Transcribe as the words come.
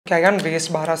क्या यार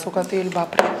वेस्ट 1200 का तेल,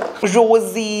 बाप रे।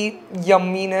 रोजी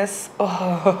यम्मीनेस।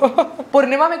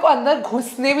 पूर्णिमा मेरे को अंदर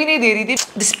घुसने भी नहीं दे रही थी।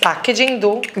 दिस पैकेजिंग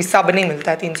दो सब नहीं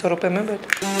मिलता है 300 रुपए में, but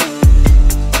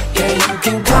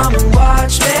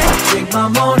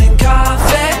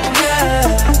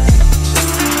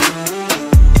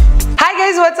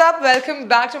what's up, welcome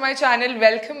back to my channel,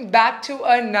 welcome back to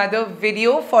another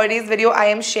video. For today's video I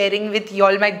am sharing with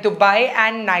y'all my Dubai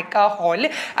and Nykaa haul.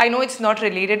 I know it's not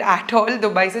related at all.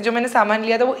 Dubai से जो मैंने सामान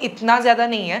लिया था वो इतना ज़्यादा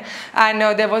नहीं है, and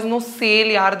there was no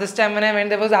sale यार. This time when I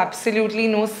went there was absolutely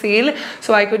no sale,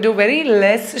 so I could do very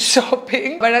less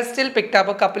shopping, but I still picked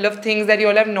up a couple of things that you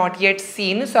all have not yet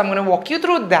seen, so I'm going to walk you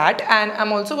through that, and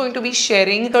I'm also going to be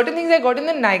sharing certain things I got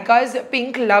in the Nykaa's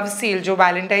Pink Love sale जो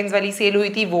Valentine's वाली sale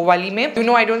हुई थी वो वाली में. You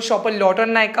know I don't shop a lot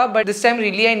on Nykaa, but this time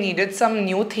really I needed some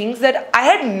new things that I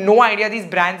had no idea these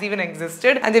brands even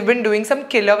existed, and they've been doing some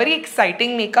killer very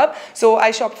exciting makeup, so I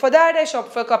shopped for that. I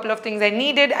shopped for a couple of things I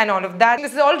needed and all of that.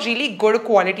 This is all really good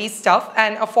quality stuff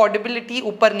and affordability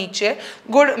upar niche,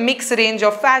 good mix range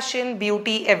of fashion,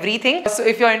 beauty, everything. So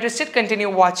if you're interested, continue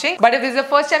watching. But if this is the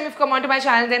first time you've come onto my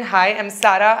channel, then hi, I'm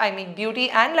Sara. I make beauty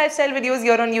and lifestyle videos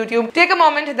here on YouTube. Take a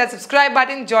moment, hit that subscribe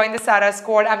button, join the Sara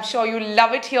squad. I'm sure you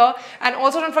love it here. And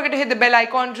also don't forget to hit the bell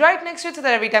icon right next to it so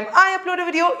that every time I upload a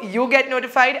video, you get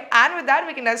notified. And with that,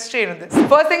 we can dive straight into this.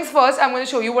 First things first, I'm going to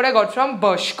show you what I got from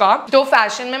Bershka. So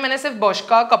fashion में मैंने सिर्फ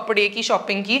Bershka कपड़े की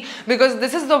shopping की, because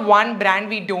this is the one brand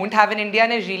we don't have in India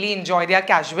and I really enjoy their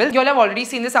casual. You all have already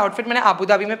seen this outfit. मैंने Abu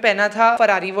Dhabi में पहना था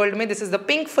Ferrari World में. This is the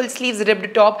pink full sleeves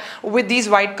ribbed top with these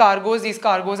white cargos. These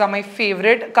cargos are my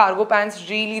favorite. Cargo pants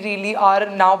really are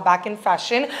now back in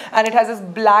fashion, and it has this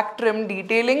black trim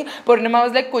detailing. Purnima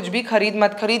was like कुछ भी खरीद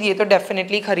मत खरीद, ये तो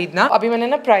definitely खरीदना. अभी मैंने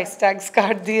ना प्राइस टैग्स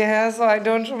काट दिए हैं, सो आई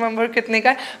डोंट रिमेंबर कितने का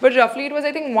है, बट रफली it was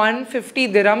I think 150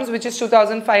 dirhams, which is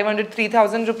 2500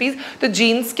 3000 rupees. तो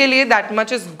जीन्स के लिए that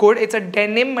much is good. It's a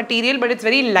denim material but it's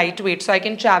very light weight, so I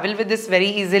can travel with this very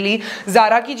easily.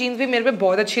 Zaara की jeans भी मेरे पे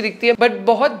बहुत अच्छी दिखती है, बट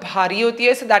बहुत भारी होती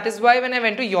है, so that is why when I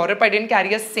went to Europe I didn't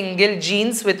carry a single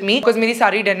jeans with me, because मेरी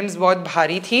सारी डेनिम्स बहुत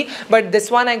भारी थी. But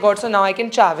this one I got, so now I can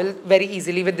travel very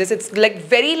easily with this. It's like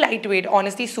very light weight,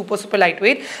 honestly super light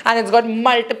weight, and it's got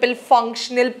multiple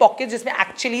functional pockets जिसमें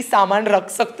actually सामान रख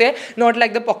सकते हैं, not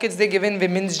like the pockets they give in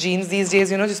women's jeans these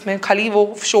days, you know, जिसमें खाली वो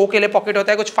show के लिए पॉकेट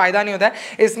होता है, कुछ फायदा नहीं होता है.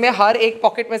 इसमें हर एक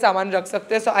पॉकेट में सामान रख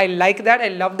सकते हैं, so I like that. I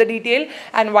love the detail,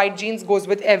 and white jeans goes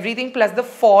with everything, plus the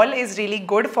fall is really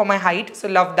good for my height,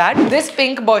 so love that. This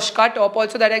pink Bershka top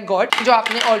also that I got, जो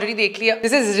आपने already देख लिया,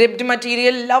 this is ribbed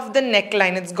material. Love the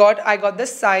neckline. I got the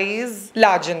size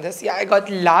large in this. Yeah, I got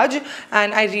large,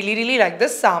 and I really like the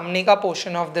सामने का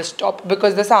portion of this top,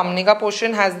 because the सामने का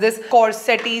portion has this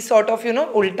corset-y sort of, you know,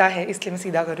 उल्टा है इसलिए मैं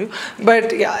सीधा कर रही हूँ,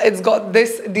 but yeah, it's got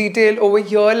this detail over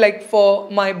here like for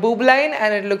my boob line,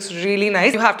 and it looks really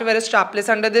nice. You have to wear a strapless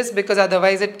under this because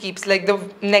otherwise it keeps like the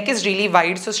neck is really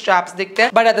wide, so straps दिखते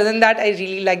हैं. But other than that, I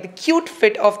really like the cute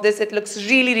fit of this. It looks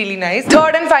really nice.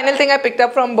 Third and final thing I picked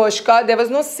up from Bershka, there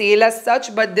was no sale as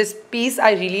such, but this piece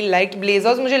I really liked.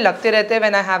 Blazers मुझे लगते रहते हैं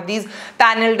when I have these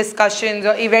panel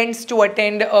discussions or events to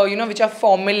attend, you know, which are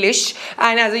formalish,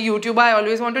 and as a YouTuber I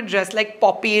always want to dress like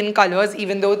poppy in colors,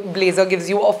 even though blazer gives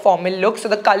you a formal look.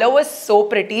 So the color was so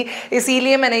pretty,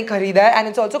 इसीलिए मैंने खरीदा है,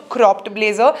 and it's also cropped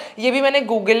blazer. ये भी मैंने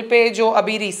Google पे जो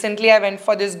अभी recently I went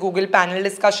for this Google panel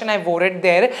discussion, I wore it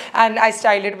there and I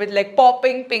styled it with like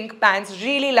popping pink pants.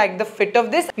 Really like the fit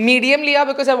of this. Medium लिया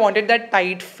because I wanted that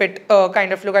tight fit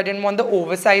kind of look. I didn't want the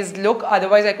oversized look.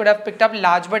 Otherwise I could have picked up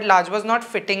large, but large was not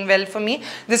fitting well for me.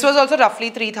 This was also roughly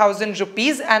 3000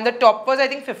 rupees, and the top was I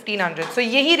think 1500. So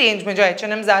यही range में जो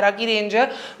H&M Zara की range है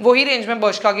वही range में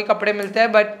Bershka के कपड़े मिलते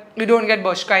हैं, but you don't get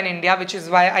Bershka in India, which is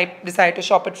why I decided to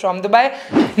shop it from Dubai.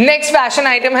 Next fashion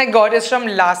item I got is from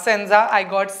La Senza. I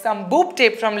got some boob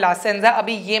tape from La Senza.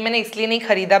 अभी ये मैंने इसलिए नहीं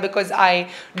खरीदा because I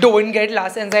don't get La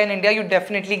Senza in India. You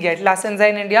definitely get La Senza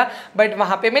in India, but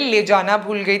वहाँ पे मैं ले जाना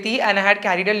भूल गई थी, and I had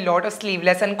carried a lot of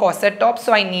sleeveless and corset tops,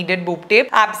 so I needed boob tape.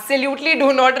 Absolutely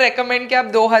do not recommend कि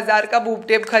आप 2000 का boob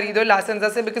tape खरीदो La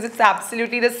Senza से, because it's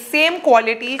absolutely the same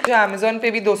quality जो Amazon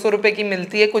पे भी 200 रुपए की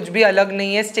मिलती है. कुछ भी अलग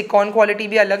नहीं है, स्टिक ऑन क्वालिटी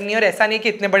भी अलग नहीं है, और ऐसा नहीं कि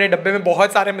इतने बड़े डब्बे में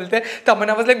बहुत सारे मिलते हैं.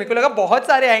 तमन्ना वाज लाइक मेरे को लगा बहुत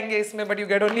सारे आएंगे इसमें, but you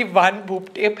get only one boob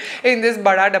tape in this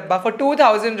बड़ा डब्बा फॉर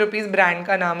 2000 रुपीज. ब्रांड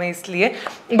का नाम है इसलिए.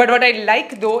 बट व्हाट आई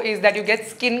लाइक दो is that you get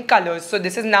skin colours. So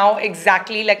this is now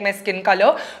exactly like my skin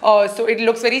colour. So it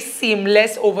looks very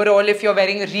seamless overall if you are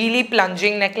wearing really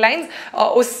plunging necklines.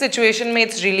 उस situation में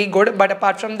it's really good, but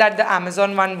apart from that the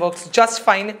Amazon one works just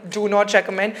fine. Do not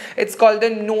recommend. It's called the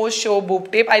no show boob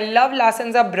tape. I love La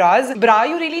Senza bras. Bra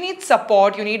you really need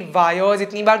support. You need wires,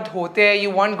 इतनी बार धोते हैं,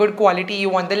 you want good quality,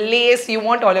 you want the lace, you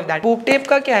want all of that. Boob tape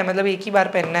का क्या है, मतलब एक ही बार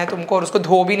पहनना है तुमको और उसको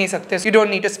धो भी नहीं सकते. You don't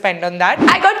need to spend on that.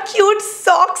 I got cute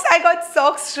socks. I got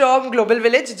socks from Global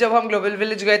Village. जब हम Global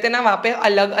Village गए थे ना, वहाँ पे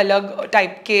अलग-अलग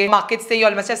type के markets थे. You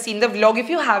all must have seen the vlog. If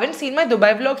you haven't seen my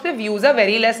Dubai vlogs, the views are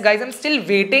very less, guys. I'm still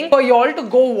waiting for you all to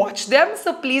go watch them.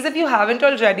 So please, if you haven't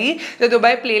already, the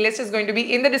Dubai playlist is going to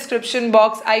be in the description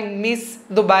box. I miss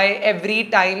Dubai every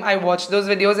time I watch those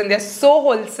videos, and they're so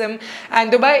wholesome.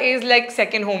 And Dubai is like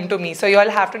second home to me. So you all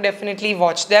have to definitely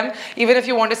watch them. Even if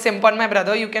you want to simp on my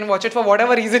brother, you can watch it for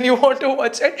whatever reason you want to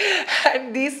watch it.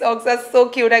 And these socks are so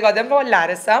cute. I got them from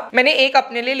Larissa. मैंने एक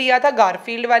अपने लिए लिया था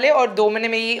Garfield वाले और दो मैंने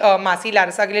मेरी मासी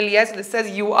Larissa के लिए लिया है. So this says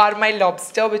 "You are my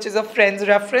lobster," which is a Friends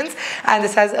reference, and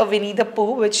this has a Winnie the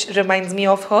Pooh, which reminds me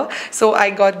of her. So I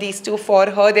got these two for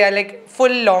her. They are like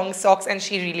full long socks, and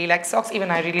she really likes socks.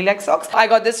 Even I really like socks. I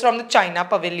got this from the China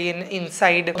Pavilion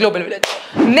inside Global Village.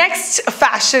 Next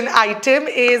fashion item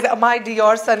is my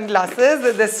Dior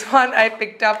sunglasses. This one I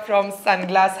picked up from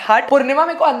Sunglass Hut. पूर्णिमा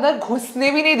मेरे को अंदर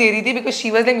घुसने भी नहीं दे रही थी because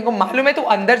she was like, मेरे को मालूम है तू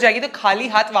अंदर जाएगी तो खाली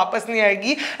हाथ वापस नहीं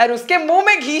आएगी, और उसके मुंह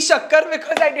में घी शक्कर,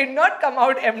 because I did not come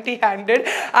out empty-handed.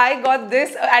 I got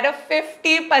this at a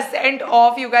 50%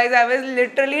 off, you guys. I was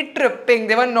literally tripping.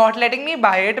 They were not letting me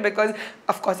buy it because,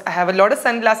 of course, I have a lot of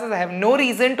sunglasses. I have no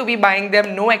reason to be buying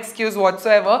them, no excuse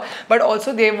whatsoever. But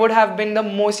also they would have been the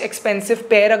most expensive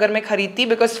pair अगर मैं खरीदती,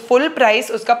 because full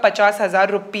price उसका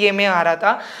 50,000 रुपये में आ रहा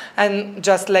था. And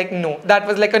just like no, that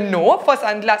was like a no for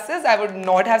sunglasses. I would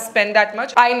not have spent that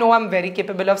much. I know I'm very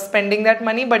capable of spending that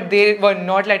money, but they were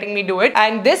not letting me do it.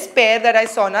 And this pair that I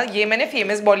saw ना, ये मैंने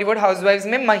famous Bollywood housewives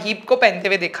में महीप को पहनते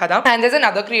हुए देखा था. And there's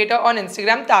another creator on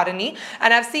Instagram, Tarani,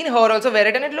 and I've seen her also wear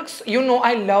it, and it looks, you know,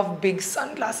 I love big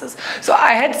sunglasses. So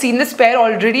I had seen this pair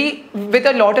already with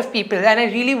a lot of people, and I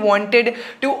really wanted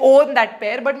to own that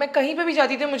pair. But मैं कहीं पे भी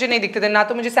जाती थी मुझे नहीं दिखते थे, ना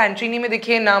तो मुझे सैंट्रीनी में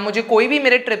दिखे, ना मुझे कोई भी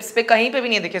मेरे ट्रिप्स पे कहीं पे भी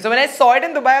नहीं दिखे. So when I saw it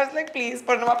in Dubai, I was like, please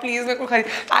Purnima, please मेरे को खरीद.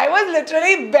 I was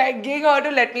literally begging her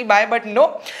to let me buy, but no.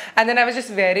 And then I was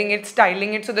just wearing it,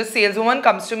 styling it. So the saleswoman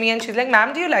comes to me and she's like,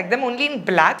 ma'am, do you like them only in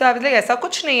black? So I was like, ऐसा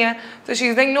कुछ नहीं है. So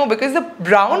she's like, no, because the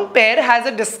brown pair has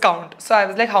a discount. So I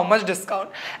was like, how much discount?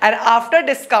 And after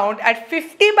discount at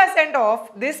 50% off,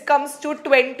 this comes to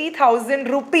 20,000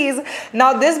 rupees.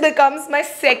 Now this becomes my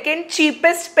second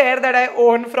cheapest pair that I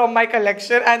own from my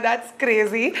collection, and that's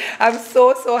crazy. I'm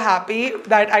so happy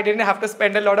that I didn't have to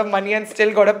spend a lot of money and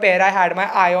still got a pair I had my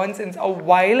eye on since a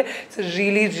while. It's a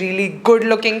really good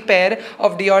looking pair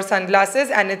of Dior sunglasses,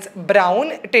 and it's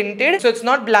brown tinted, so it's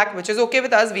not black, which is okay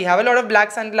with us. We have a lot of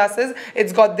black sunglasses.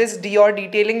 It's got this Dior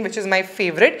detailing, which is my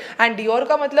favorite, and Dior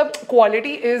का मतलब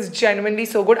quality is genuinely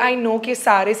so good. I know कि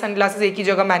सारे sunglasses एक ही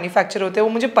जगह manufacture होते हैं, वो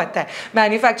मुझे पता है,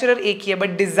 manufacturer एक ही है,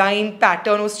 but design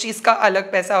pattern उस चीज़ का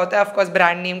अलग पैसा होता है. Of course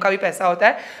brand name का भी पैसा होता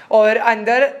है, और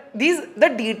अंदर the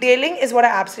detailing is what I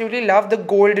absolutely love. The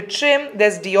gold trim,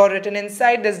 there's Dior written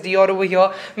inside, there's Dior over here.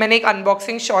 मैंने एक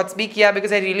unboxing shots भी किया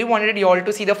because I really wanted you all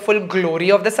to see the full glory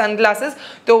of the sunglasses.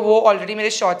 तो वो already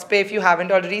मेरे shots पे, if you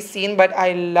haven't already seen. But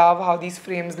I love how these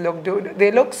frames look, dude.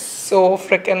 They look so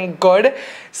freaking good.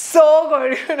 So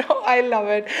good, you know. I love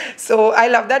it. So I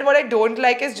love that. What I don't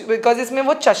like is because इसमें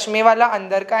वो चश्मे वाला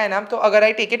अंदर का है ना, तो अगर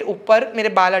I take it ऊपर मेरे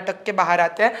बाल अटक के बाहर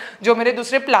आते हैं, जो मेरे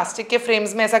दूसरे प्लास्टिक के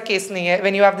frames में ऐसा केस नहीं है.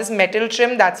 When you have this metal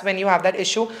trim, that's when you have that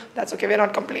issue. That's okay, we're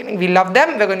not complaining. We love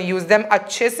them. We're going to use them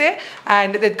अच्छे से.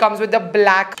 And it comes with the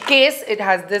black case. It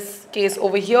has this case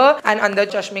over here, and under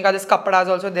चश्मे का this कपड़ा is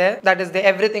also there. That is there.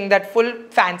 Everything that full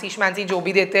fancy schmancy जो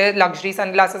भी देते हैं luxury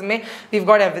sunglasses में, we've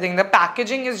got everything. The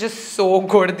packaging is just so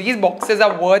good. These boxes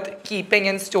are worth keeping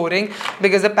and storing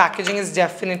because the packaging is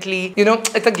definitely, you know,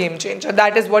 it's a game changer.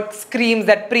 That is what screams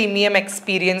that premium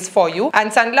experience for you.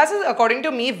 And sunglasses, according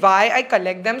to me, why I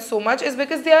collect them so much is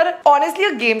because they are honestly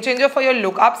a game changer for your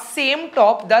look. आप same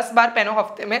top 10 बार पहनो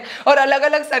हफ्ते में, और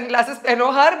अलग-अलग sunglasses पहनो,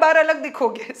 हर बार अलग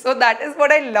दिखोगे. So that is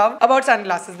what I love about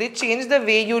sunglasses. They change the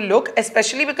way you look,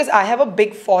 especially because I have a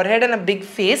big forehead and a big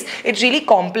face. It really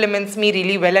complements me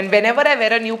really well, and whenever I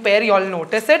wear a new pair, you all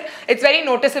notice it. It's very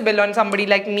noticeable on somebody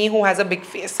like me who has a big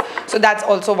face. So that's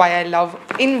also why I love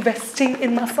investing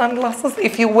in my sunglasses,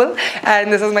 if you will.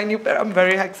 And this is my new pair. I'm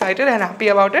very excited and happy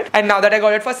about it. And now that I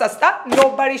got it for sasta,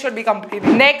 nobody should be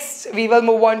complaining. Next, we will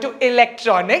move on to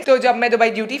electronics. So जब मैं Dubai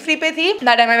duty free पे थी,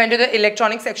 that time I went to the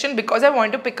electronics section because I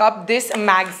wanted to pick up this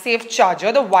MagSafe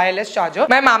charger, the wireless charger.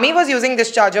 My mommy was using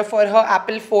this charger for her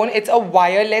Apple phone. It's a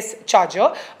wireless charger,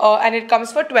 and it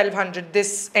comes for 1200.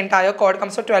 This entire cord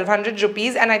comes for 1200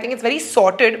 rupees, and I think it's very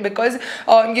sorted because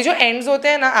ये जो ends होते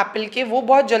हैं ना Apple के, वो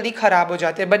बहुत जल्दी खराब हो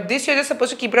जाते हैं. But this you're just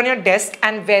supposed to keep it on your desk,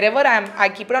 and wherever I am, I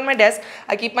keep it on my desk.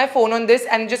 I keep my phone on this,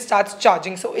 and it just starts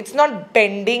charging. So it's not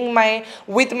bending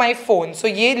with my phone. So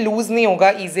ये lose नहीं होगा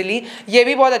easily. ये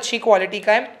भी बहुत अच्छी quality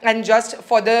का है. And just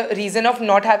for the reason of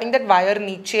not having that wire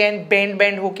नीचे and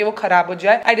bend होके वो खराब हो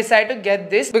जाए, I decided to get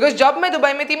this because जब मैं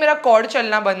दुबई में थी मेरा cord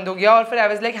चलना बंद हो गया और फिर I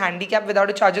was like handicapped without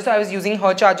a charger, so I was using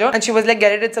her charger and she was like,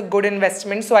 get it, it's a good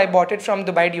investment. So I bought it from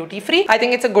Dubai duty free. I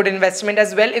think it's a good investment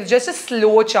as well. It's just a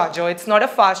slow charger. It's not a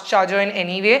fast charger in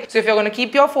any way. So if you're going to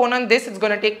keep your phone on this, it's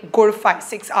going to take good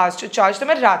 5-6 hours to charge. तो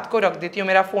मैं रात को रख देती हूँ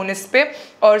मेरा phone इस पे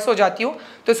और सो जाती हूँ,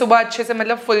 तो सुबह अच्छे से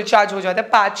मतलब फुल चार्ज हो जाता है.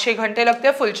 5-6 घंटे लगते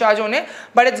हैं फुल चार्ज होने,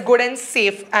 but it's good and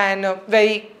safe and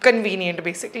very convenient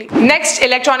basically. Next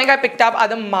electronic I picked up are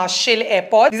the Marshall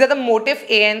AirPods. These are the Motif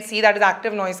ANC, that is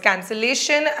active noise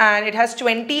cancellation, and it has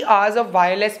 20 hours of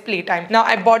wireless playtime. Now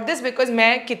I bought this because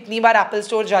मैं कितनी बार Apple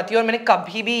Store जाती हूँ और मैंने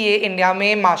कभी भी ये India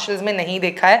में Marshalls में नहीं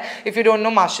देखा है. If you don't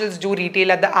know, Marshalls do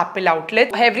retail at the Apple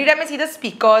outlet. Every time I see the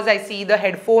speakers, I see the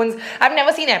headphones. I've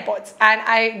never seen AirPods, and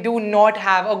I do not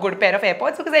have a good pair of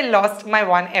AirPods because I lost my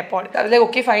one AirPod. So I was like,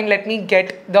 okay, fine, let me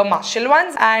get the Marshall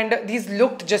ones, and these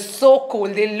looked just so cool.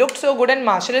 They looked so good, and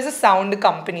Marshall is a sound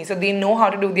company, so they know how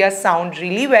to do their sound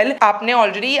really well. आपने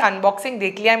already unboxing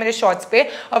देख लिया है मेरे shorts पे,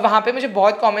 और वहाँ पे मुझे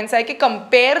बहुत comments आए कि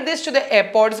compare this to the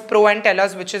AirPods Pro and tell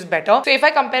us which is better. So if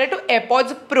I compare it to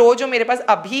AirPods Pro जो मेरे पास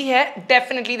अभी है,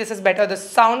 definitely this is better. The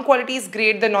sound quality is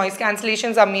great, the noise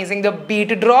cancellation is amazing, the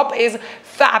beat drop is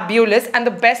fabulous, and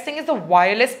the best thing is the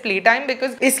wireless playtime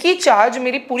because इसकी charge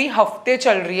मेरी पूरी हफ्ते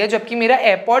चल रही है, जबकि मेरा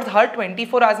AirPods हर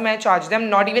 24 hours में I charge them.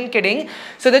 Not even kidding.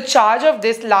 So the charge of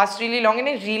this lasts really long, and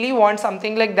I really want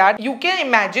something like that. You can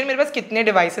imagine मेरे पास कितने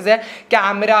devices है,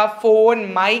 camera, phone,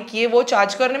 mic, ये वो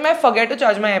charge करने में I forget to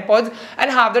charge my AirPods,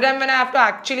 and half the time when I have to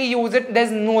actually use it,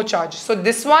 there's no charge. So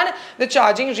this one, the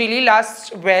charging really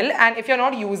lasts well, and if you're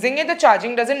not using it, the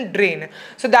charging doesn't drain.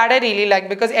 So that I really like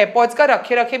because AirPods का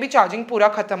रखे रखे भी charging पूरा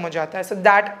खत्म हो जाता है. So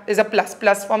that is a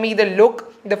plus for me. The look,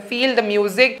 the feel, the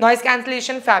music, noise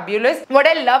cancellation, fabulous. What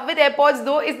I love with AirPods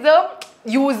though is the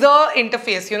user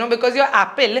interface, you know, because your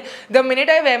Apple, the minute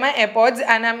I wear my AirPods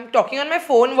and I'm talking on my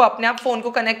phone, वो अपने आप phone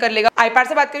को connect कर लेगा. iPad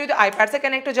से बात करूँ तो iPad से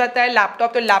connect हो जाता है,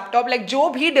 laptop तो laptop, like जो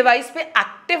भी device पे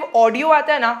active audio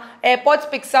आता है ना,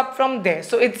 AirPods picks up from there.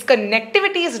 So its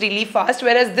connectivity is really fast,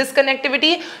 whereas this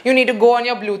connectivity you need to go on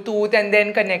your Bluetooth and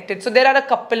then connect it. So there are a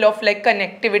couple of like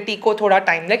connectivity को थोड़ा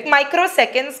time, like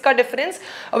microseconds का difference,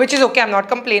 which is okay, I'm not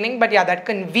complaining, but yeah, that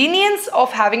convenience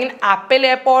of having an Apple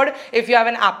AirPod, if you have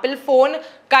an Apple phone,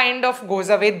 kind of goes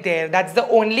away there. That's the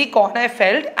only con I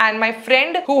felt. And my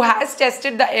friend who has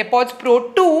tested the AirPods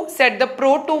Pro 2 said the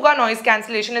Pro 2 का noise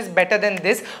cancellation is better than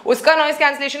this. उसका noise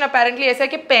cancellation apparently ऐसा है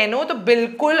कि पहनो तो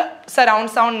बिल्कुल surround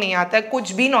sound नहीं आता है,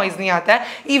 कुछ भी noise नहीं आता है,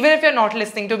 even if you're not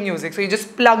listening to music. So you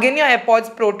just plug in your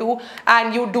AirPods Pro 2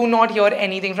 and you do not hear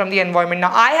anything from the environment.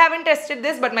 Now I haven't tested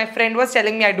this, but my friend was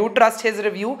telling me I do trust his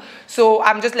review. So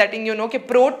I'm just letting you know कि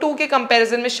Pro 2 के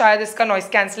comparison में शायद इसका noise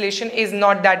cancellation is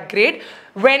not that great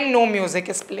when no music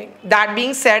is playing. That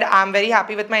being said, I'm very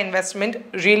happy with my investment.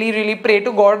 Really pray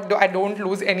to God I don't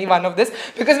lose any one of this,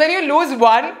 because when you lose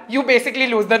one, you basically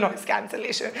lose the noise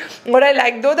cancellation. What I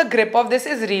like though, the grip of this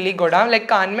is really good. Like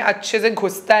कान में अच्छे से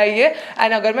घुसता है ये,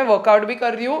 and अगर मैं workout भी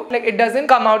कर रही हूँ, like it doesn't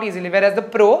come out easily. Whereas the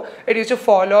Pro, it used to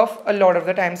fall off a lot of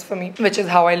the times for me, which is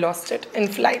how I lost it in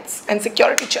flights and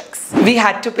security checks. We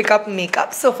had to pick up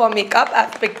makeup. So for makeup,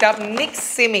 I've picked up NYX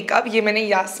से makeup. ये मैंने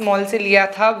Yas Mall से लिया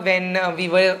था when we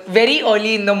were very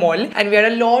early in the mall, and we had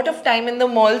a lot of time in the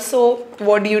mall. So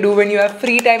what do when you have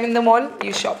free time in the mall?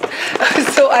 You shop.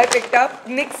 So I picked up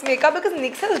NYX makeup because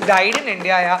NYX has died in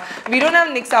India. Yeah, we don't have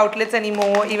NYX outlets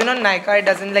anymore. Even on Nykaa, it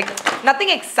doesn't, like, nothing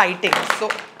exciting. So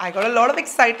I got a lot of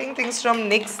exciting things from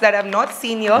NYX that I've not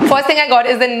seen here. First thing I got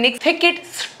is the NYX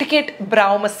Thicken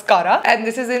brow mascara, and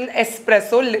this is in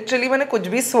Espresso. Literally मैंने कुछ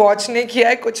भी swatch नहीं किया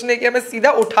है, कुछ नहीं किया, मैं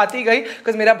सीधा उठाती गई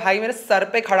because मेरा भाई मेरे सर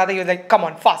पे खड़ा था. He was like, come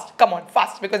on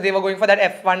fast, because they were going for that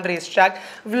F1 racetrack.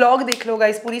 Vlog देख लो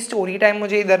guys, पूरी story time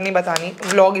मुझे इधर नहीं बतानी.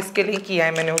 Vlog इसके लिए किया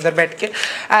है मैंने उधर बैठ के.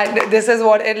 And this is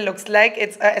what it looks like.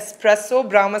 It's a Espresso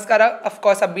brow mascara. Of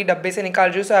course अभी डब्बे से निकाल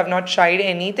रही हूँ, so I have not tried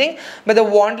anything. But the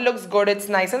wand looks good. It's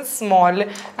nice and small.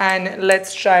 And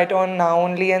let's try it on now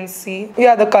only and see.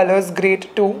 Yeah, the color is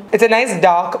great too. It's a nice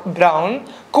dark brown.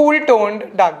 cool toned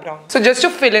dark brown. So just to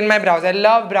fill in my brows, I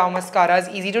love brow mascaras,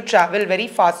 easy to travel, very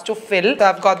fast to fill. So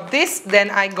I've got this, then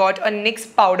I got a NYX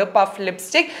powder puff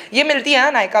lipstick. ये मिलती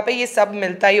है Nykaa पे, ये सब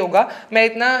मिलता ही होगा. मैं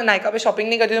इतना Nykaa पे शॉपिंग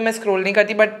नहीं करती तो मैं स्क्रॉल नहीं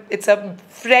करती, but it's a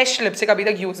fresh lipstick, अभी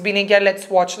तक यूज भी नहीं किया. Let's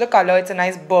watch the color. It's a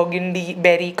nice burgundy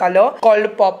berry color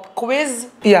called Pop Quiz.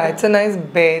 Yeah, it's a nice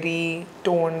berry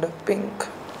toned pink.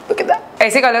 Look at that.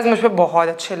 ऐसे कलर्स मुझ पे बहुत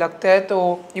अच्छे लगते हैं, तो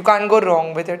you can go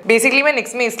wrong with it. Basically मैं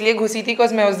NYX में इसलिए घुसी थी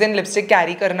बिकॉज मैं उस दिन लिपस्टिक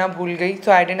कैरी करना भूल गई,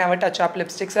 सो I didn't have a touch up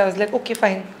lipstick. So I was like okay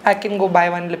fine, I can go by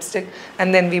one lipstick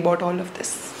and then we bought all of this.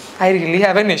 I really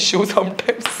have an issue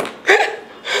sometimes.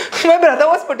 My brother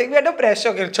was putting me under pressure.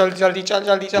 Okay, chal.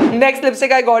 Next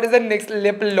lipstick I got is the NYX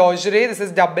Lip Lingerie. This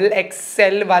is double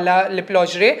XL wala Lip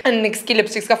Lingerie. And NYX ki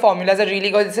lipsticks ka formulas are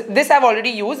really good. This I've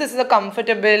already used. This is a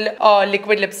comfortable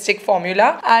liquid lipstick formula.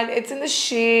 And it's in the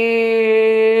shade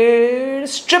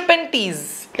Strip and Tease.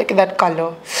 Look at that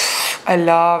color. I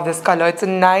love this color. It's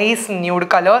a nice nude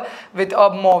color with a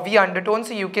mauvey undertone,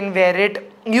 so you can wear it.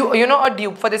 You know, a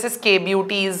dupe for this is K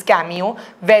Beauty's Cameo.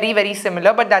 Very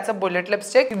similar, but that's a bullet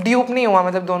lipstick. Dupe नहीं हुआ,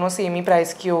 मतलब दोनों same ही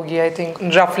price की होगी. I think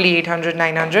roughly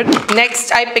 800-900.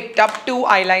 Next, I picked up 2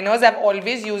 eyeliners. I've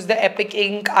always used the Epic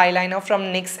Ink eyeliner from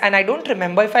NYX, and I don't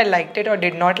remember if I liked it or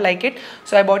did not like it.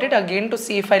 So I bought it again to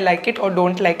see if I like it or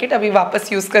don't like it. अभी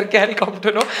वापस use करके I'll come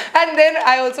to know. And then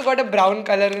I also got a brown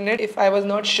color in it. If I was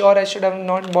not sure, I should have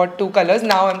not bought 2 colors.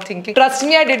 Now I'm thinking. Trust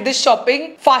me, I did this shopping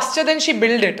faster than she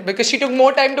billed it because she took more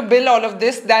time to bill all of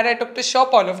this than I took to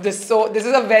shop all of this. So this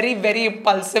is a very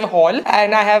impulsive haul,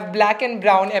 and I have black and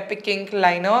brown Epic Ink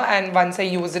liner, and once I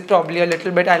use it probably a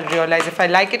little bit, I'll realize if I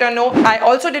like it or no. I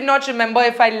also did not remember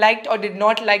if I liked or did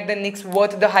not like the NYX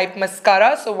Worth the Hype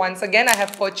mascara, so once again I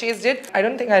have purchased it. I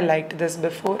don't think I liked this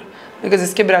before because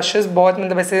इसके brushes बहुत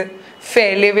मतलब ऐसे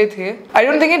फैले हुए थे. I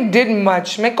don't think it did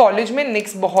much. मैं college में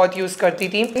NYX बहुत यूज करती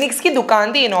थी. NYX की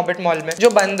दुकान थी इनऑर्बिट मॉल में जो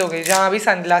बंद हो गई, जहाँ अभी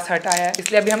सनग्लास हटाया है,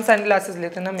 इसलिए अभी हम सनग्लासेस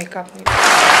लेते हैं ना मेकअप में.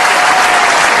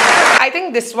 I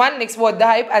think this one, NYX Worth the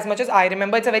Hype, as much as I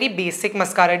remember, it's a very basic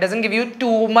mascara. It doesn't give you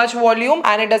too much volume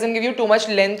and it doesn't give you too much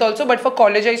length also. But for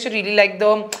college, I used to really like the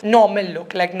normal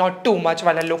look, like not too much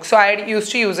wala look. So I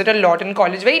used to use it a lot in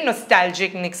college. Very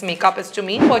nostalgic NYX makeup is to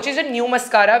me. Purchased a new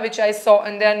mascara which I saw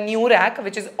in their new rack,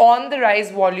 which is On the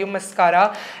Rise Volume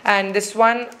Mascara. And this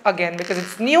one, again, because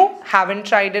it's new, haven't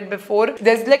tried it before.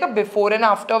 There's like a before and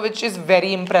after which is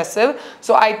very impressive.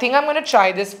 So I think I'm going to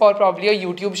try this for probably a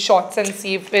YouTube Shorts and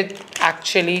see if it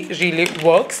actually really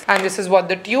works. And this is what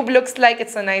the tube looks like.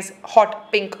 It's a nice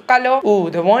hot pink color. Ooh,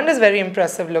 the wand is very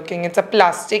impressive looking. It's a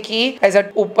plasticky, ऐसा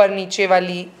ऊपर नीचे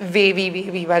वाली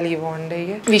wavy वाली wand है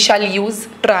ये. We shall use,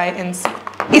 try and see.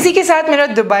 इसी के साथ मेरा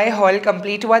दुबई हॉल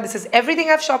कंप्लीट हुआ. This is everything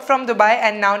I've shopped from Dubai,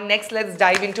 and now next let's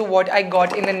dive into what I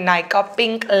got in a Nykaa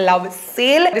Pink Love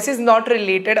Sale. This is not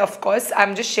related, of course.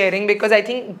 I'm just sharing because I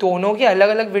think दोनों की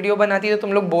अलग-अलग video बनाती है तो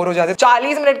तुम लोग bore हो जाते हो.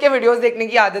 40 मिनट के वीडियोस देखने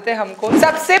की आदत है हमको.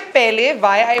 सबसे पहले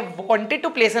why I wanted to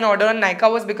place an order on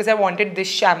Nykaa was because I wanted this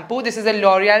shampoo. This is a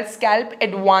LOreal Scalp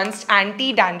Advanced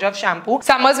Anti-Dandruff shampoo.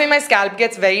 Summers में my scalp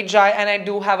gets very dry and I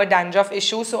do have a dandruff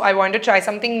issue, so I wanted to try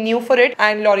something new for it.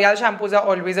 And LOreal shampoos are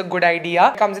always a good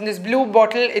idea. It comes in this blue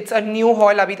bottle. It's a new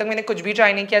haul. अभी तक मैंने कुछ भी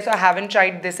try नहीं किया, so I haven't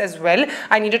tried this as well.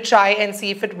 I need to try and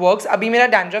see if it works. अभी मेरा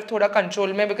dandruff थोड़ा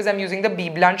control में because I'm using the Bee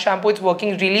Blunt shampoo. It's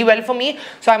working really well for me,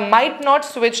 so I might not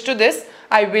switch to this.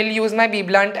 I will use my Bee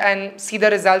Blunt and see the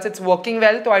results. It's working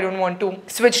well, so I don't want to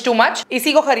switch too much.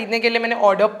 इसी को खरीदने के लिए मैंने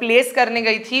order place करने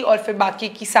गई थी और फिर बाकी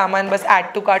की सामान बस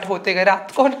add to cart होते गए.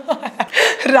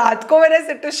 रात को when I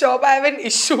sit to shop, I have an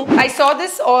issue. I saw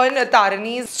this on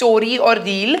Tarani's story or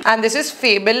reel, and this is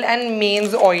Fable and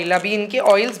Main's oil. अभी इनके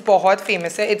oils बहुत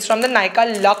famous है. It's from the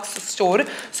Nykaa Luxe store,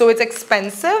 so it's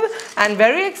expensive and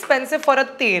very expensive for a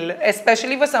tail,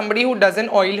 especially for somebody who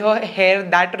doesn't oil her hair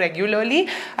that regularly.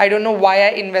 I don't know why I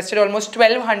invested almost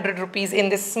 1200 rupees in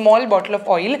this small bottle of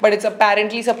oil, but it's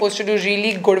apparently supposed to do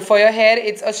really good for your hair.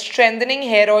 It's a strengthening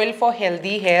hair oil for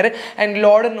healthy hair, and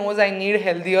Lord knows I need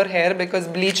healthier hair because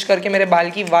bleach करके मेरे बाल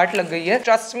की वाट लग गई है.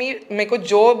 Trust me, मेरे को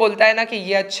जो बोलता है ना कि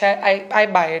ये अच्छा है, I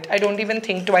buy it. I don't even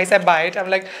think twice. I buy it. I'm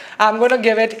like, I'm gonna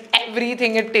give it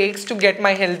everything it takes to get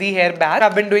my healthy hair back.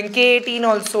 I've been doing K18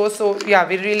 also, so yeah,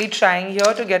 we're really trying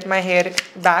here to get my hair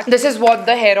back. This is what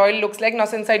the hair oil looks like. Now,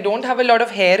 since I don't have a lot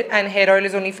of hair and hair oil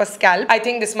is only for scalp, I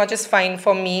think this much is fine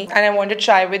for me, and I want to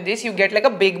try with this. You get like a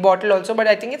big bottle also, but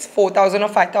I think it's 4,000 or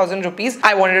 5,000 rupees.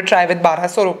 I wanted to try with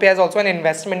 1200 rupees as also an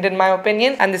investment in my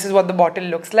opinion, and this is what the bottle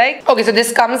looks like. Okay, so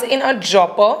this comes in a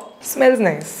dropper. Smells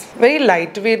nice. Very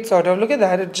lightweight sort of. Look at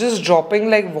that. It's just dropping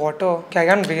like water. I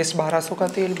can't waste 1200 का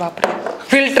तेल, बाप रे.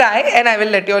 We'll try and I will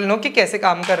let you all know कि कैसे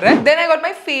काम कर रहा है. Then I got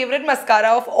my favorite mascara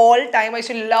of all time. I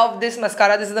should love this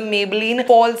mascara. This is the Maybelline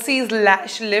Falsies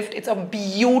Lash Lift. It's a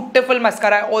beautiful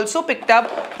mascara. I also picked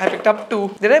up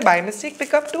 2. Did I by mistake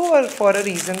pick up 2 or for a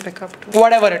reason pick up 2?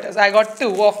 Whatever it is, I got 2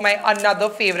 of my another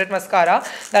favorite mascara.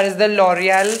 That is the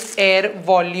L'Oreal Air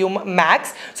Volume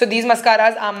Max. So these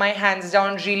mascaras are my hands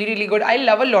down really good. I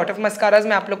love a lot of mascaras.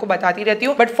 मैं आप लोग को बताती रहती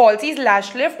हूँ. But Falsies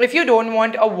Lash Lift, if you don't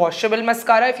want a washable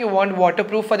mascara, if you want waterproof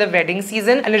for the wedding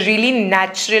season and a really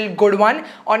natural good one,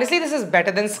 honestly this is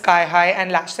better than Sky High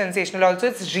and Lash Sensational also.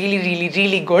 It's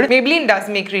really good. Maybelline does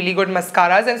make really good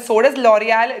mascaras and so does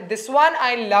L'Oreal. This one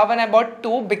I love and I bought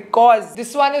 2 because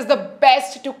this one is the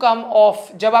best to come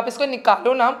off. जब आप इसको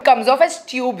निकालो ना, comes off as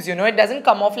tubes, you know. It doesn't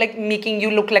come off like making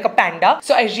you look like a panda.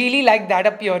 So I really like that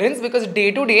appearance because day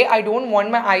to day I don't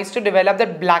want my eyes to develop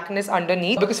that blackness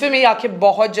underneath because फिर मेरी आँखें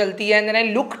बहुत जलती है and then I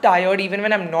look tired even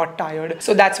when I'm not tired.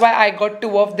 So that's why I got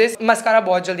 2 of this. Mascara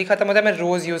बहुत जल्दी खत्म होता है, मैं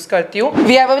रोज यूज करती हूँ.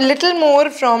 We have a little more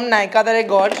from Nykaa that I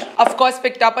got. Of course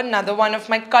picked up another one of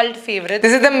my cult favorites.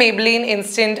 This is the Maybelline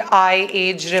Instant Eye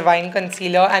Age Rewind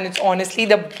Concealer and it's honestly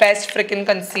the best freaking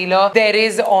concealer there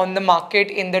is on the market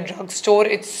in the drugstore.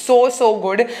 It's so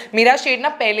good. मेरा shade ना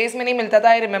पहले इसमें नहीं मिलता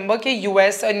था. I remember कि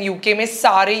US और UK में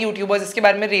सारे YouTubers इसके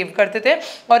बारे में रेव करते थे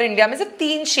और इंडिया में सिर्फ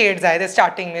 3 शेड्स आए थे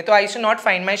स्टार्टिंग में. तो I used to not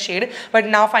find my shade, but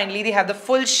now finally they have the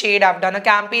full shade. I've done a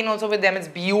campaign also with them. It's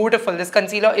beautiful. This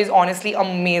concealer is honestly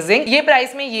amazing. ये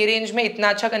price में ये range में इतना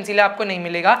अच्छा concealer आपको नहीं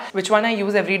मिलेगा. Which one I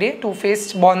use every day? Too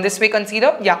Faced Born This Way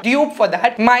concealer. Yeah, dupe for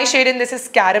that. My shade in this is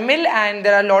caramel and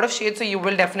there are a lot of shades, so you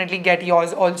will definitely get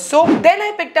yours also. Then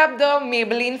I picked up the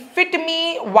Maybelline Fit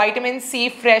Me Vitamin C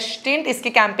Fresh Tint. इसके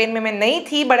campaign में मैं नहीं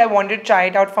थी, but I wanted to try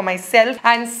it out for myself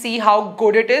and see how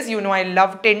good it is. You know I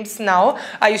love tints now.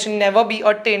 I used to never be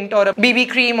a tint or a BB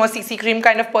cream or CC cream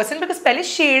kind of person because पहले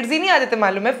shades ही नहीं आते थे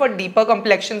मालूम है. For deeper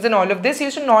complexions and all of this, you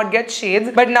used to not get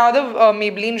shades. But now the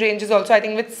Maybelline range is also I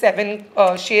think with 7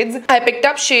 shades. I picked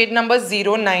up shade number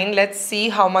 09. Let's see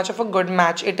how much of a good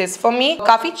match it is for me.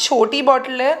 काफी छोटी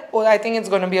bottle है. Oh, I think it's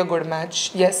going to be a good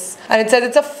match. Yes. And it says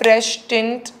it's a fresh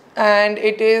tint and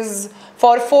it is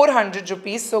for 400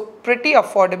 rupees, so pretty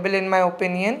affordable in my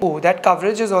opinion. Oh, that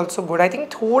coverage is also good. I think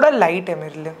थोड़ा light है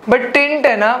मेरे लिए. But tint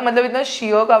है ना, मतलब इतना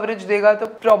sheer coverage देगा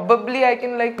तो probably I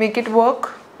can like make it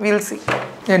work. We'll see.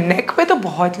 Yeah, neck पे तो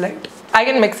बहुत light. I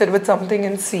can mix it with something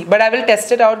and see, but I will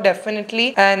test it out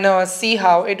definitely and see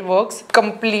how it works.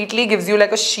 Completely gives you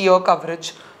like a sheer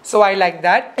coverage. So I like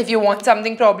that. If you want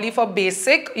something probably for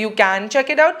basic, you can check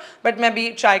it out. But मैं भी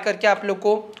try करके आप लोग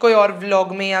को कोई और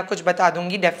vlog में या कुछ बता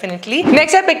दूँगी definitely.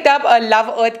 Next I picked up Love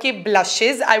Earth के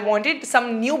blushes. I wanted some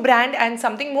new brand and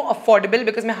something more affordable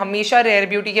because मैं हमेशा Rare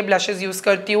Beauty के blushes use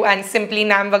करती हूँ and Simply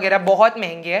Nam वगैरह बहुत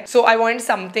महंगे हैं. So I wanted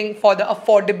something for the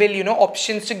affordable, you know,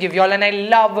 options to give you all. And I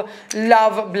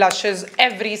love blushes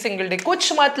every single day.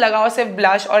 कुछ मत लगाओ, सिर्फ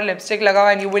blush और lipstick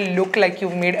लगाओ and you will look like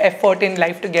you've made effort in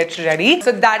life to get ready.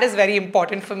 So that is very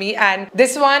important for me. And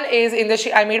this one is in the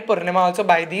shade, I made Purnima also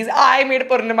buy these. I made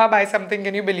Purnima buy something,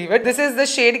 can you believe it? This is the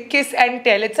shade Kiss and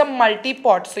Tell. It's a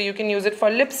multi-pot, so you can use it for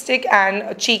lipstick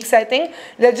and cheeks, I think.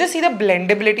 Let's just see the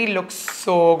blendability. Looks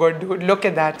so good, dude. Look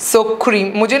at that. So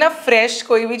cream. मुझे ना fresh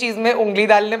कोई भी चीज़ में उंगली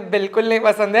डालने बिल्कुल नहीं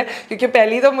पसंद है क्योंकि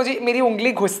पहली तो मुझे मेरी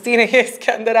उंगली घुसती नहीं है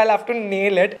इसके अंदर. I'll have to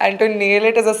nail it, and to nail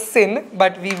it is a sin,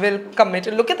 but we will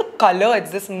commit. Look at the color.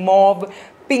 It's this mauve,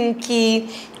 pinky,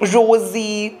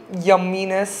 rosy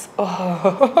yumminess.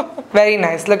 Oh. Very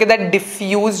nice. Look at that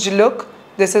diffused look.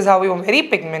 This is how we were. Very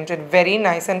pigmented, very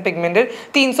nice and pigmented.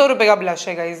 300 रुपए का blush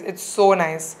है guys. It's so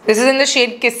nice. This is in the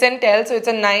shade Kiss and Tell, so it's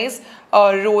a nice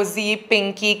रोजी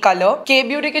Pinky colour. के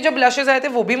beauty के जो blushes आए थे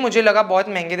वो भी मुझे लगा बहुत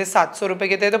महंगे थे, 700 रुपए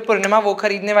के थे. तो पूर्णिमा वो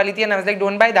खरीदने वाली थी and I was like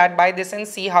don't buy that, buy this and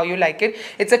see how you like it.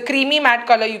 It's a creamy matte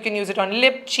color. You can use it on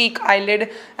lip, cheek, eyelid,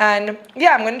 and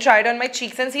yeah, I'm going to try it on my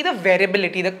cheeks and see the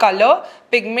variability. The color,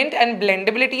 pigment and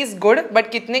blendability is good, but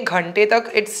कितने घंटे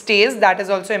तक it stays, that is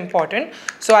also important.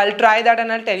 So I'll try that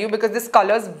and I'll tell you because this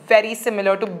color is very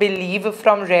similar to Believe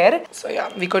from Rare. So yeah,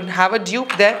 we could have a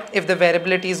dupe there if the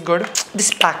variability is good.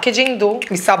 This packaging दो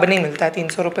सब नहीं मिलता है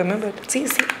 300 रुपए में, but see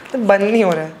तो बंद नहीं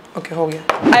हो रहा है. Okay, हो गया.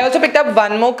 I also picked up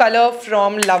one more color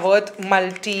from Love Earth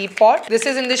Multipot. This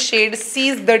is in the shade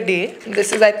Seize the Day.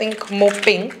 This is I think more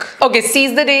pink. Okay,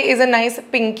 Seize the Day is a nice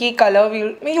pinky color.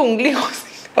 मेरी उंगली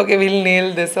Okay, we'll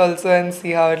nail this also and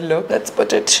see how it looks. Let's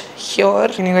put it here.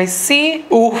 Can you guys see?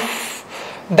 Oof.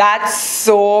 That's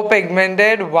so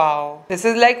pigmented. Wow. This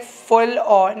is like full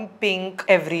on pink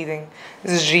everything.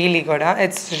 This is really good, huh?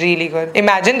 It's really good.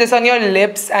 Imagine this on your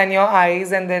lips and your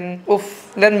eyes and then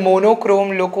oof, then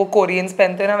monochrome look wo Koreans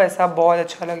pehante na वैसा बहुत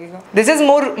अच्छा लगेगा. This is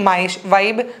more my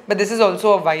vibe, but this is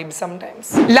also a vibe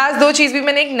sometimes. Last दो चीज भी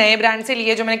मैंने एक नए ब्रांड से ली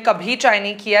है जो मैंने कभी try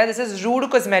नहीं किया. This is Rude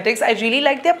Cosmetics. I really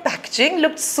like their packaging.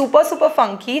 Looked super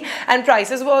funky and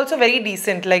prices were also very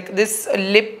decent. Like this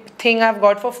lip thing I've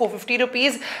got for 450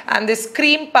 rupees and this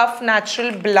cream puff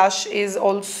natural blush is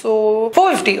also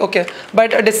 450. Okay,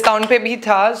 but a discount pe bhi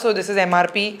tha, so this is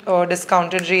MRP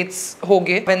discounted rates ho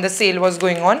gaye when the sale was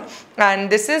going on.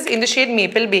 And this is in the shade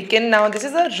Maple Bacon. Now this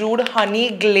is a Rude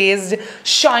honey glazed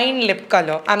shine lip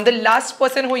color. I'm the last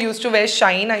person who used to wear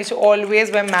shine. I used to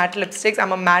always wear matte lipsticks.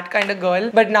 I'm a matte kind of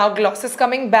girl, but now gloss is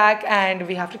coming back and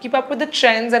we have to keep up with the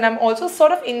trends, and I'm also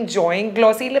sort of enjoying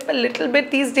glossy lip a little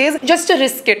bit these days just to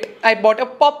risk it. I bought a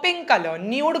popping color.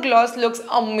 Nude gloss looks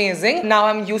amazing. Now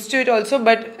I'm used to it also,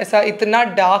 but ऐसा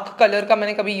इतना dark color का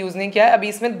मैंने कभी use नहीं किया है. अभी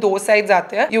इसमें दो sides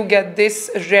आते हैं. You get this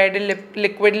red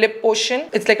liquid lip portion.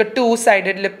 It's like a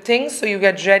two-sided lip thing. So you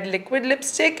get red liquid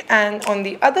lipstick, and on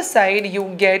the other side you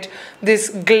get this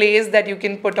glaze that you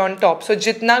can put on top. So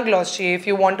जितना gloss चाहिए. If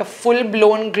you want a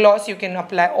full-blown gloss, you can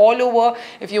apply all over.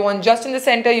 If you want just in the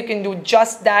center, you can do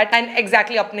just that. And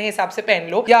exactly अपने हिसाब से पहन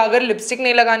लो. या अगर lipstick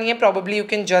नहीं लगानी है, probably you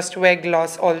can just wear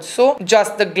gloss also,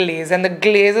 just the glaze, and the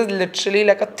glaze is literally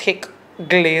like a thick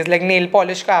glaze, like nail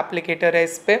polish का applicator है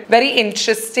इस पे. Very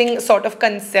interesting sort of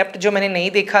concept जो मैंने नहीं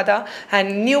देखा था,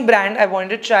 and new brand I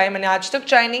wanted to try. मैंने आज तक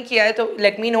try नहीं किया है, तो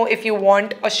let me know if you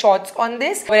want a shots on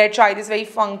this where I try this very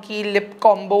funky lip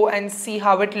combo and see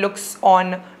how it looks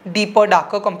on deeper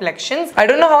darker complexions. I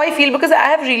don't know how I feel because I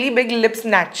have really big lips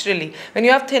naturally. When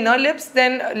you have thinner lips,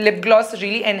 then lip gloss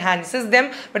really enhances them,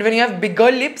 but when you have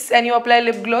bigger lips and you apply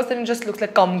lip gloss, then it just looks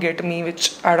like come get me,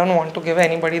 which I don't want to give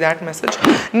anybody that message.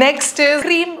 Next is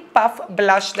cream puff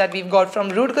blush that we've got from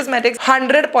Rude Cosmetics.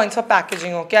 100 points for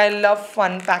packaging. Okay, I love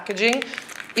fun packaging,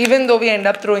 even though we end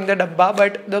up throwing the dabba,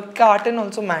 but the carton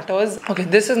also matters. Okay,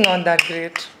 this is not that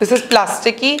great. This is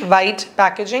plasticky white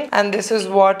packaging, and this is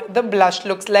what the blush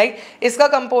looks like. Iska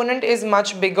component is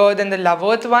much bigger than the Love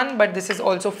Earth one, but this is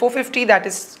also 450. That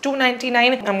is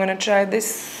 299. I'm gonna try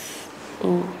this.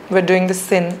 Ooh, we're doing the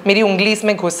sin. Meri ungli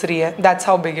isme ghus rahi hai. That's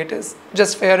how big it is,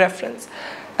 just for your reference.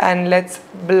 And let's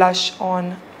blush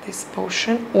on this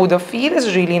portion. Oh, the feel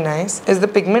is really nice. Is the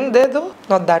pigment there though?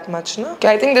 Not that much, no? Okay,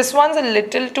 I think this one's a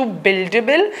little too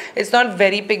buildable. It's not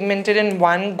very pigmented in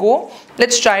one go.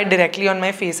 Let's try it directly on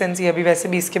my face and see. अभी वैसे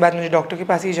भी इसके बाद मुझे doctor के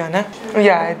पास ही जाना है.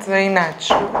 Yeah, it's very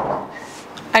natural.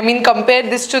 I mean, compare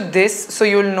this to this, so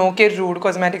you'll know कि Rude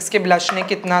Cosmetics के blush ने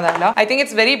कितना डाला. I think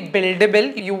it's very buildable.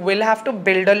 You will have to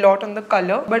build a lot on the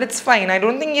color, but it's fine. I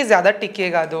don't think ये ज़्यादा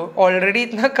टिकेगा though. Already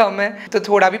इतना कम है, तो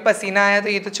थोड़ा भी पसीना आया तो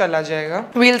ये तो चला जाएगा.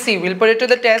 We'll see. We'll put it to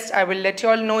the test. I will let you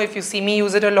all know if you see me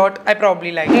use it a lot. I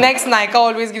probably like it. Next, Nykaa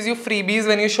always gives you freebies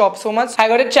when you shop so much. I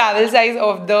got a travel size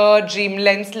of the Dream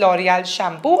Lens LOreal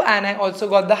shampoo, and I also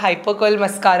got the Hyper Curl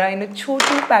mascara in a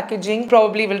chotu packaging.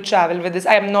 Probably will travel with this.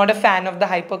 I am not a fan of the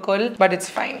Hyper Curl, but it's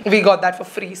fine. We got that for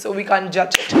free, so we can't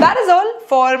judge it. That is all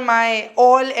for my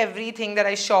everything that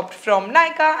I shopped from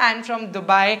Nykaa and from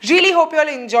Dubai. Really hope you all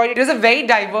enjoyed it. It was a very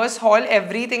diverse haul.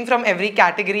 Everything from every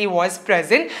category was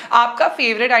present. आपका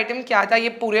favorite item क्या था ये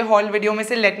पूरे haul video में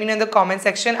से? Let me know in the comment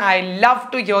section. I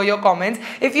love to hear your comments.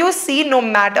 If you see, no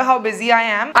matter how busy I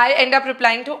am, I end up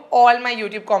replying to all my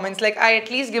YouTube comments. Like I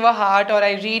at least give a heart or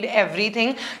I read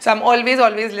everything. So I'm always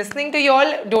listening to you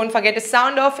all. Don't forget to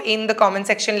sound off in the comment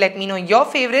section. Let me know your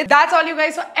favorite. That's all you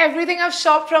guys. So everything I've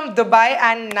shopped from Dubai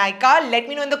and Nykaa. Let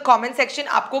me know in the comment section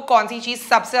आपको कौन सी चीज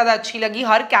सबसे ज्यादा अच्छी लगी.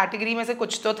 हर category में से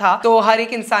कुछ तो था, तो हर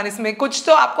एक इंसान इसमें कुछ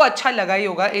तो आपको अच्छा लगा ही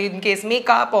होगा. In case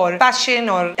makeup or fashion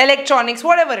or electronics,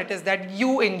 whatever it is that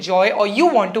you enjoy or you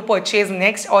want to purchase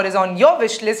next or is on your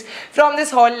wish list from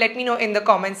this haul, let me know in the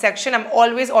comment section. I'm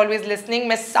always listening.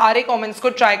 मैं सारे comments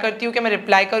को try करती हूँ कि मैं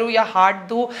reply करूँ या heart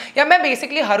दूँ, या मैं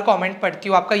basically हर comment पढ़ती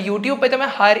हूँ. आपका YouTube पे तो मैं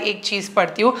हर एक चीज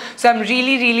पढ़ती हूँ. So I'm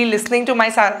really listening to my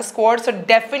Sarah squad. So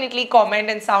definitely comment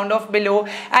and sound off below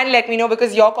and let me know,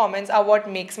 because your comments are what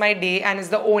makes my day and is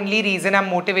the only reason I'm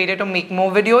motivated to make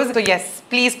more videos. So yes,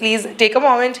 please take a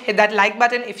moment, hit that like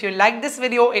button if you like this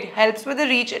video. It helps with the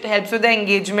reach, it helps with the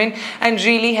engagement and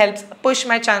really helps push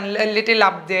my channel a little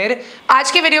up there.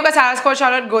 आज के video का Sarah squad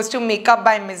shout out goes to Makeup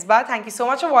by Misbah. Thank you so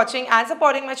much for watching and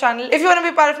supporting my channel. If you want to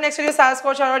be part of next video Sarah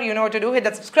squad shout out, you know what to do. Hit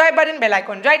that subscribe button, bell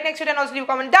icon right next to it, and also leave a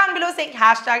comment down below saying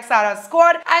hashtag Sarah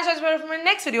Squad. And shout out for my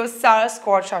next video, Sarah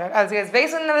Squad shout out. I'll see you guys very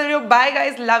soon in another video. Bye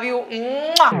guys, love you.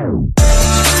 Mwah.